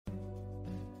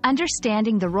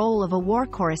Understanding the role of a war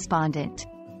correspondent.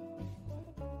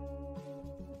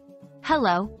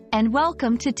 Hello, and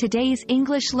welcome to today's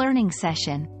English learning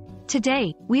session.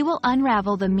 Today, we will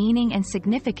unravel the meaning and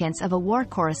significance of a war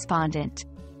correspondent.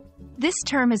 This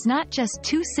term is not just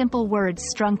two simple words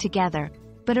strung together,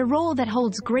 but a role that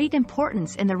holds great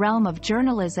importance in the realm of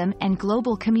journalism and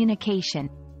global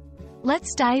communication.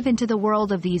 Let's dive into the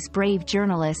world of these brave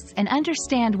journalists and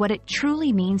understand what it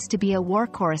truly means to be a war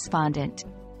correspondent.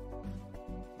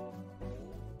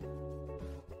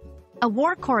 A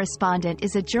war correspondent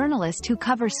is a journalist who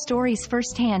covers stories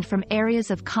firsthand from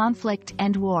areas of conflict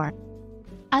and war.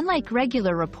 Unlike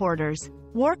regular reporters,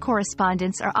 war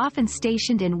correspondents are often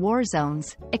stationed in war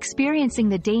zones, experiencing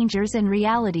the dangers and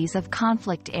realities of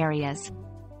conflict areas.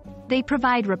 They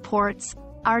provide reports,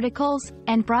 articles,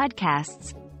 and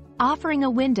broadcasts, offering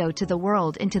a window to the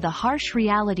world into the harsh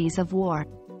realities of war.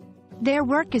 Their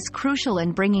work is crucial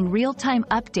in bringing real-time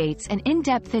updates and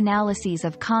in-depth analyses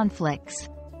of conflicts,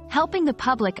 helping the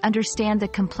public understand the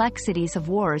complexities of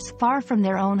wars far from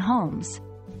their own homes.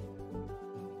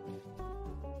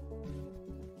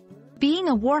 Being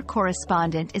a war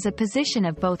correspondent is a position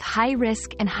of both high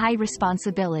risk and high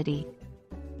responsibility.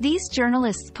 These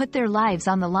journalists put their lives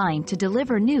on the line to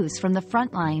deliver news from the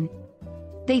front line.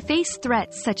 They face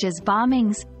threats such as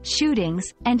bombings,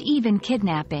 shootings, and even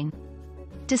kidnapping.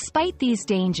 Despite these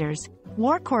dangers,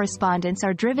 war correspondents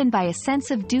are driven by a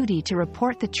sense of duty to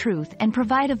report the truth and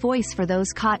provide a voice for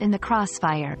those caught in the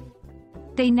crossfire.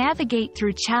 They navigate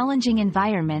through challenging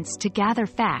environments to gather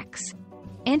facts,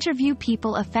 interview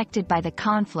people affected by the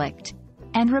conflict,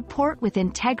 and report with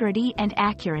integrity and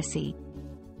accuracy.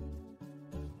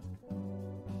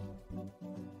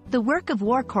 The work of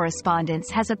war correspondents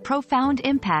has a profound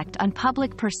impact on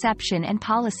public perception and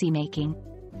policymaking.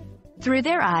 Through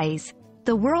their eyes,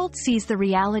 the world sees the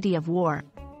reality of war,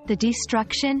 the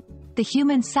destruction, the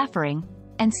human suffering,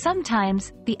 and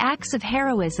sometimes, the acts of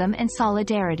heroism and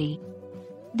solidarity.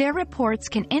 Their reports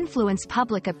can influence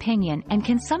public opinion and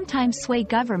can sometimes sway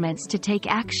governments to take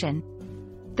action.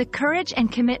 The courage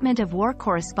and commitment of war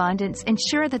correspondents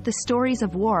ensure that the stories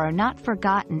of war are not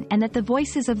forgotten and that the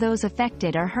voices of those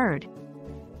affected are heard.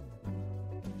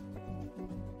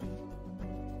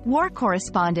 War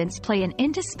correspondents play an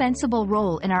indispensable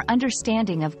role in our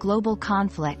understanding of global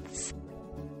conflicts.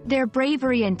 Their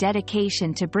bravery and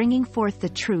dedication to bringing forth the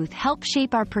truth help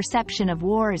shape our perception of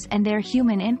wars and their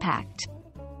human impact.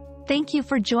 Thank you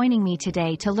for joining me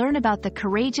today to learn about the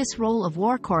courageous role of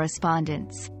war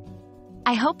correspondents.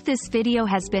 I hope this video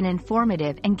has been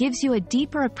informative and gives you a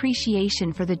deeper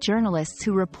appreciation for the journalists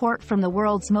who report from the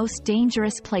world's most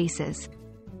dangerous places.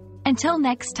 Until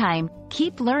next time,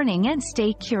 keep learning and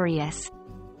stay curious.